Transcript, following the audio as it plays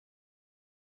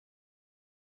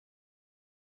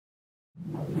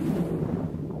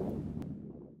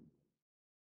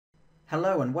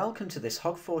Hello and welcome to this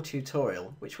HOG4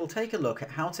 tutorial, which will take a look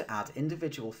at how to add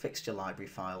individual fixture library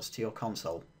files to your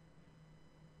console.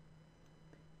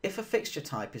 If a fixture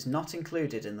type is not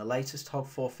included in the latest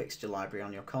HOG4 fixture library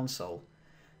on your console,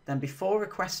 then before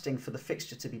requesting for the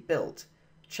fixture to be built,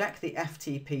 check the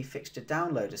FTP fixture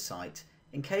downloader site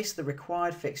in case the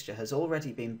required fixture has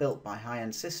already been built by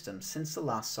high-end systems since the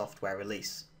last software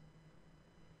release.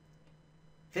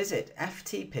 Visit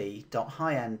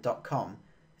ftp.highend.com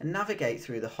and navigate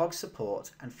through the HOG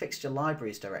support and fixture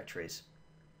libraries directories.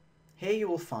 Here you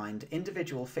will find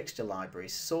individual fixture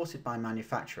libraries sorted by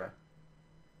manufacturer.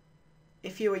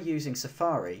 If you are using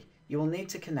Safari, you will need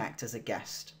to connect as a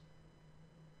guest.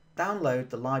 Download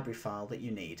the library file that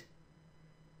you need.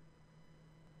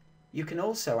 You can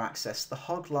also access the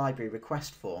HOG library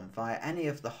request form via any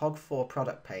of the HOG4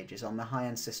 product pages on the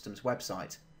High-End Systems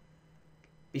website.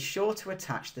 Be sure to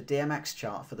attach the DMX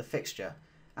chart for the fixture,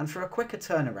 and for a quicker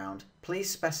turnaround, please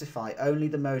specify only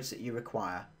the modes that you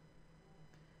require.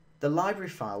 The library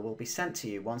file will be sent to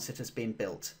you once it has been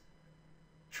built.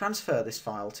 Transfer this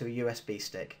file to a USB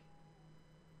stick.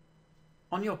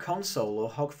 On your console or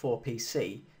HOG4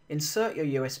 PC, insert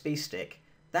your USB stick,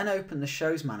 then open the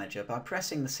Shows Manager by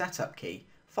pressing the Setup key,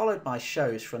 followed by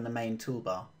Shows from the main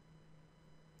toolbar.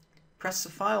 Press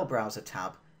the File Browser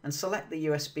tab and select the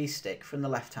USB stick from the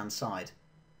left-hand side.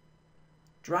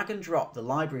 Drag and drop the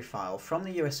library file from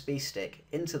the USB stick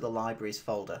into the Libraries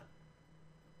folder.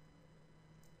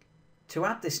 To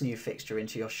add this new fixture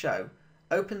into your show,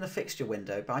 open the fixture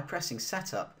window by pressing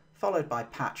Setup followed by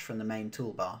Patch from the main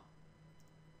toolbar.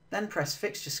 Then press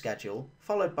Fixture Schedule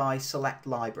followed by Select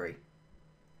Library.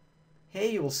 Here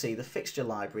you will see the fixture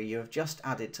library you have just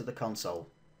added to the console.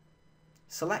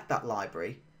 Select that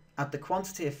library, add the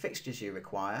quantity of fixtures you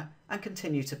require, and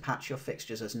continue to patch your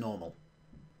fixtures as normal.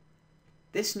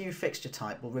 This new fixture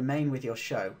type will remain with your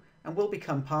show and will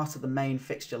become part of the main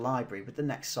fixture library with the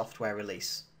next software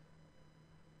release.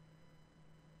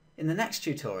 In the next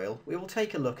tutorial, we will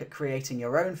take a look at creating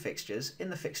your own fixtures in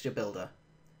the Fixture Builder.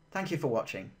 Thank you for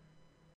watching.